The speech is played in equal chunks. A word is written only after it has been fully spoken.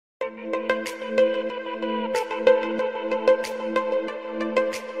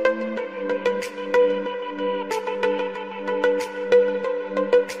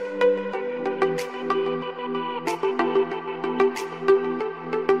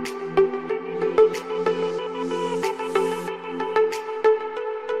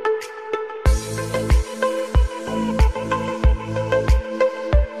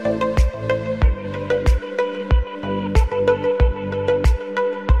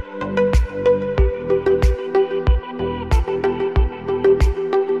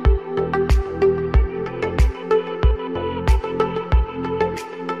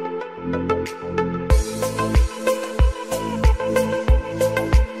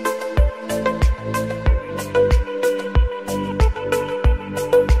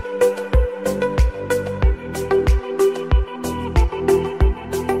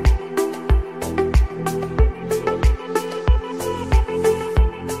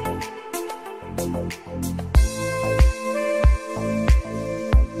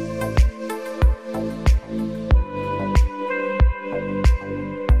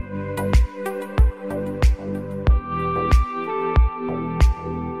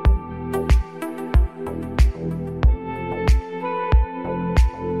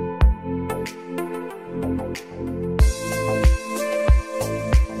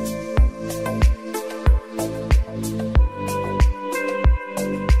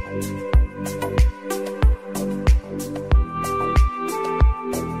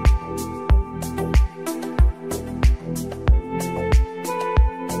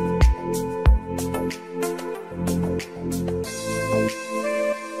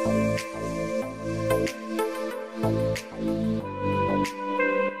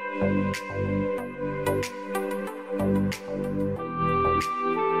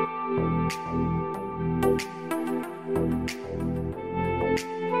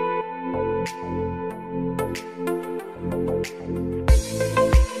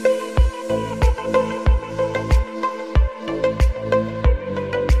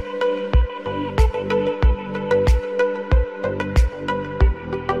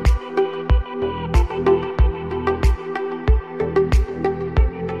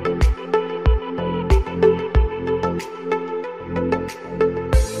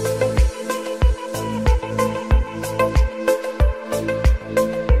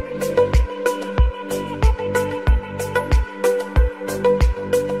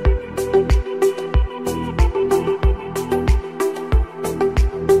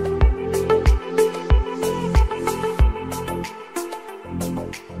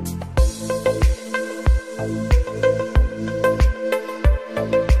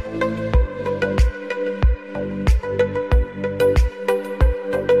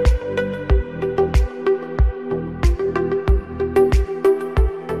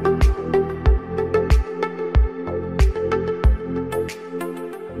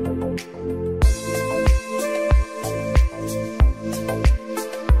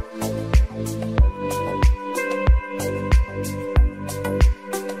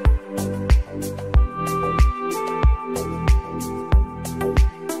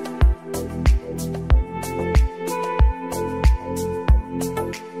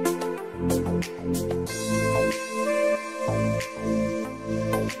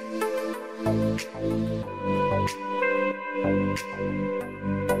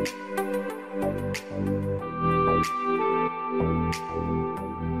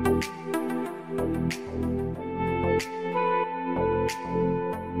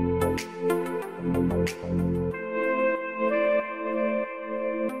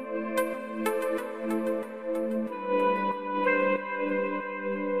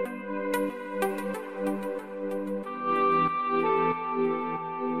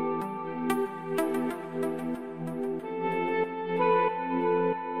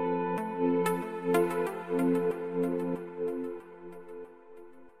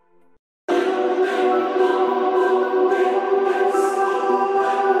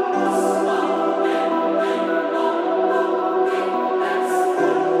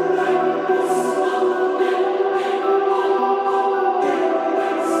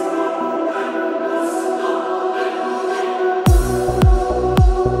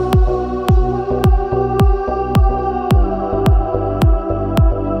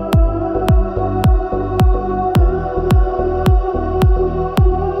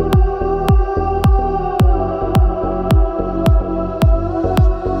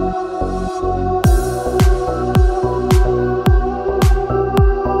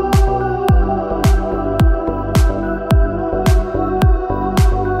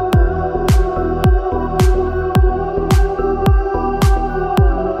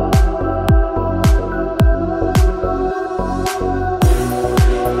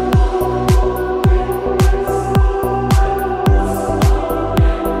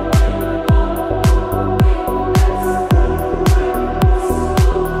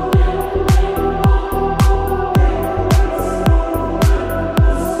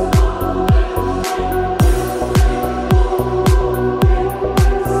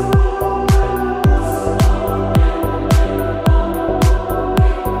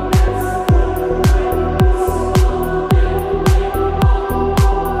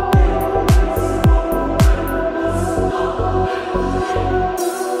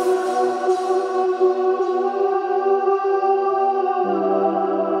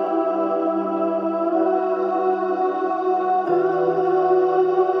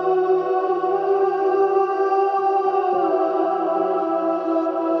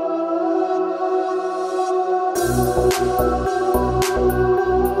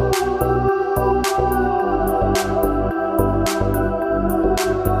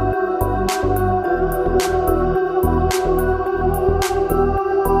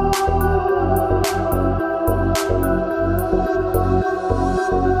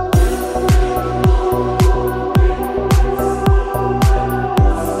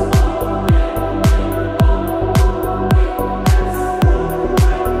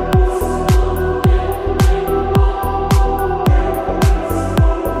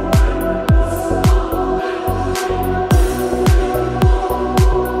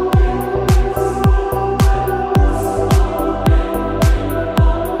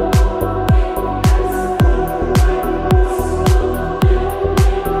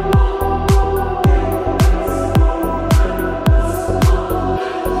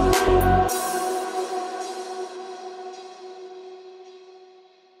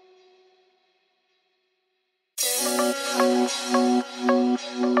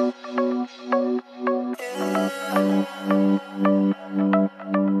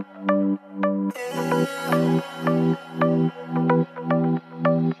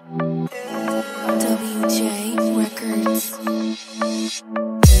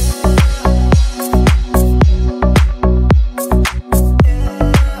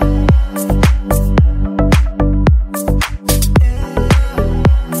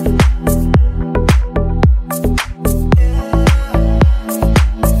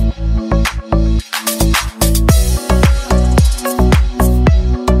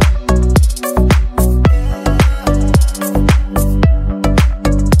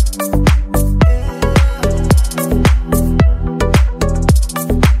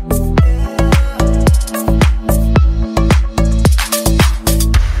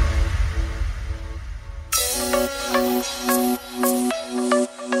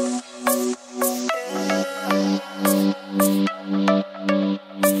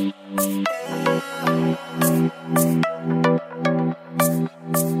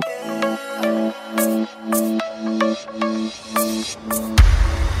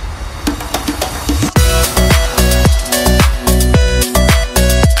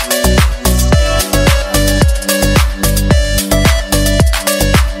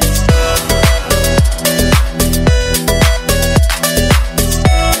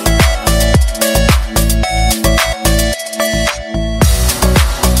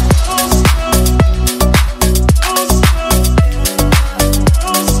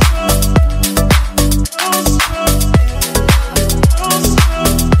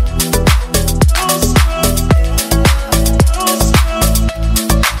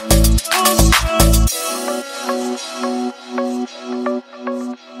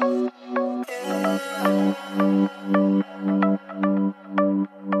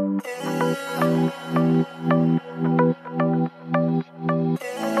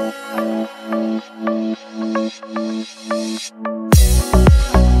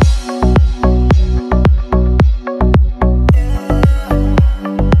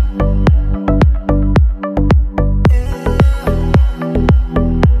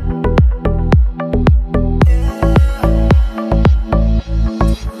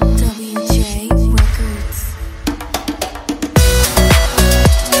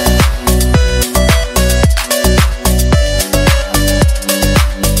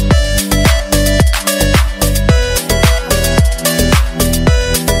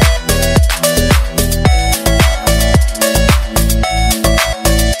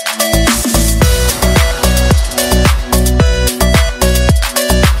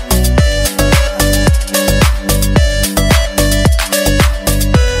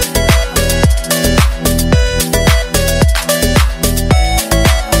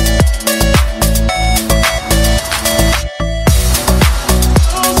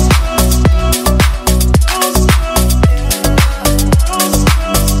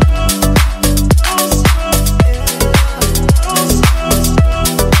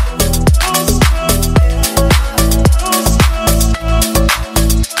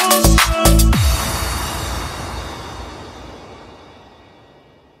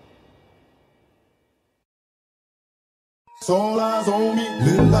So all eyes on me,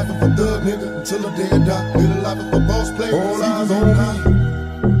 little life of a thug nigga until the day I die. Little life of a boss player, all eyes on me.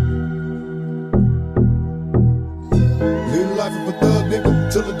 Little life of a thug nigga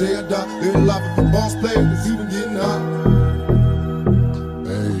until the day I die. Little life of a boss player that's even getting high.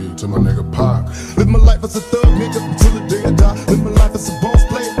 Hey, to my nigga Pac. Live my life as a thug nigga until the day I die. Live my life as a boss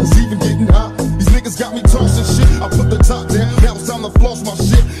player that's even getting high. These niggas got me tossing shit. I put the top down, now it's time to floss my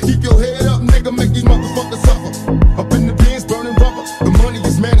shit. Keep your head up, nigga, make these motherfuckers suffer. Up in the bins, burning rubber. The money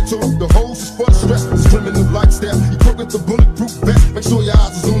is mandatory. The hoes is for the stress. It's criminal lifestyle. You crook with the bulletproof vest. Make sure your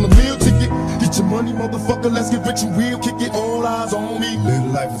eyes is on the meal ticket. Get your money, motherfucker. Let's get rich and real. Kick it. All eyes on me.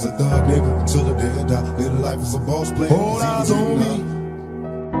 Little life is a thug nigga until the day I die. Little life is a boss player. All eyes on me.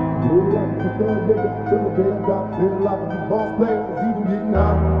 Little life is a thug nigga until the day I die. Little life is a boss player. It's even getting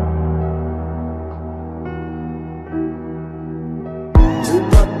high. Little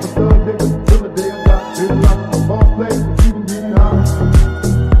life is a thug nigga until the day I die. Little life is a boss player. It's even getting high.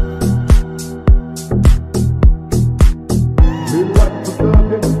 Little life is a thug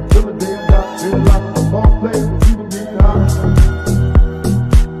nigga until the day I die. Little life is a boss player. It's even getting high.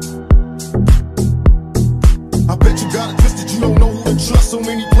 I bet you got it twisted. You don't know who to trust. So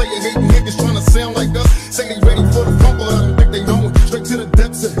many player-hating niggas trying to sound like us. Say they ready for the funk, but I don't think they know it. Straight to the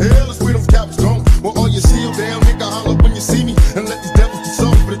depths of hell is where them cowards going. Well, all your shield down, nigga, holler when you see me. And let these devils be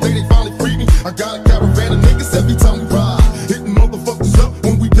sold for the day they finally free me. I got a caravan of niggas every time we ride. Hitting motherfuckers up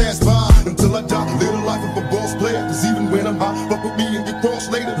when we pass by. Until I die, live the life of a boss player. Cause even when I'm high, fuck with me and get crossed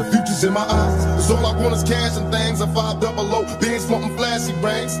later. The future's in my eyes. Cause all I want is cash and things. I'm 500, bands wanting flashy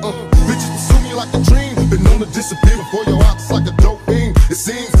rings. Bitches pursue me like a dream. Been known to disappear before your eyes like a dope fiend. It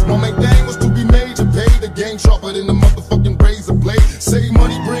seems my main thing was to be major, pay the game sharper than the motherfucking razor blade. play. Save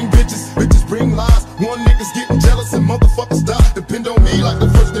money, bring bitches, bitches bring lies. One nigga's getting jealous and motherfuckers die. Depend on me like the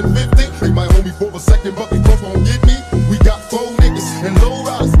first and 15th. They might hold me for a second, but they both won't get me. We got 4 niggas and low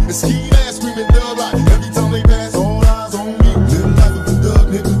riders and ski ass screaming thug like every time they pass. All eyes on me. Live the life of a thug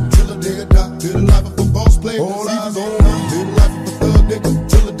nigga till the day I die. Live the life of a boss player. All eyes on me. Live the life of a thug nigga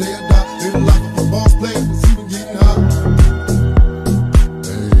till the day I die. Live the life of a boss player. It's even getting hot.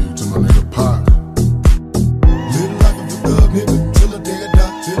 Hey, to my nigga Pac. Live the life of a thug nigga till the day I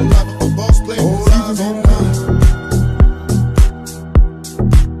die. Live the life of a boss player. All eyes on me.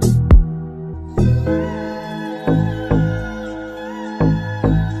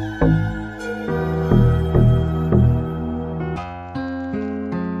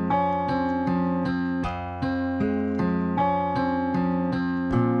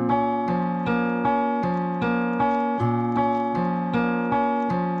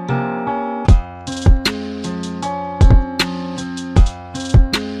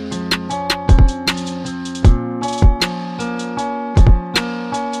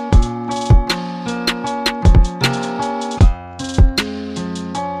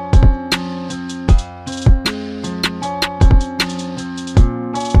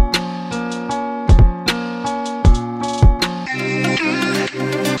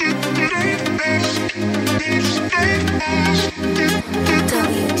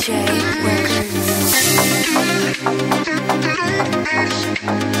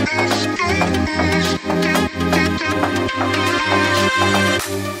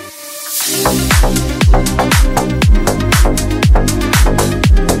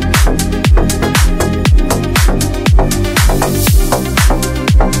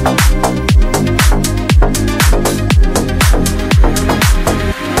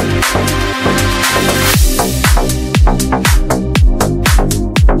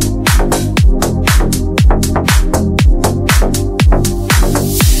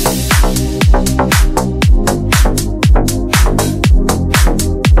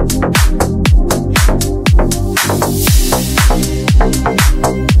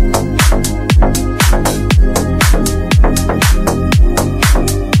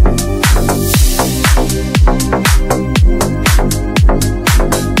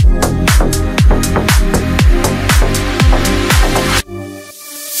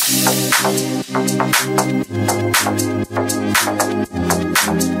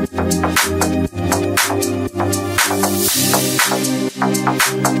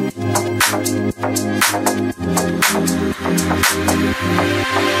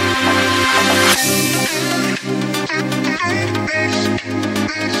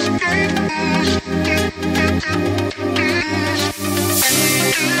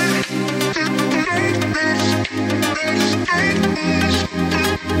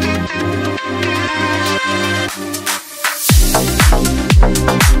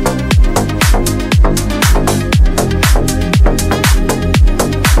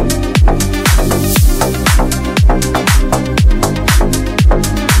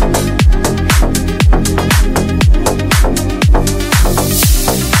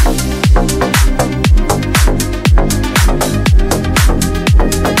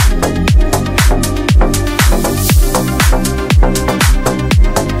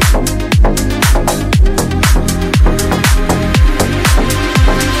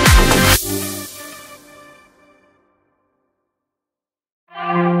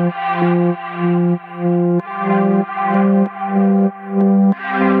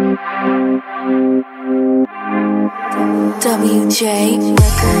 WJ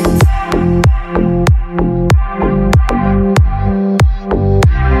Records.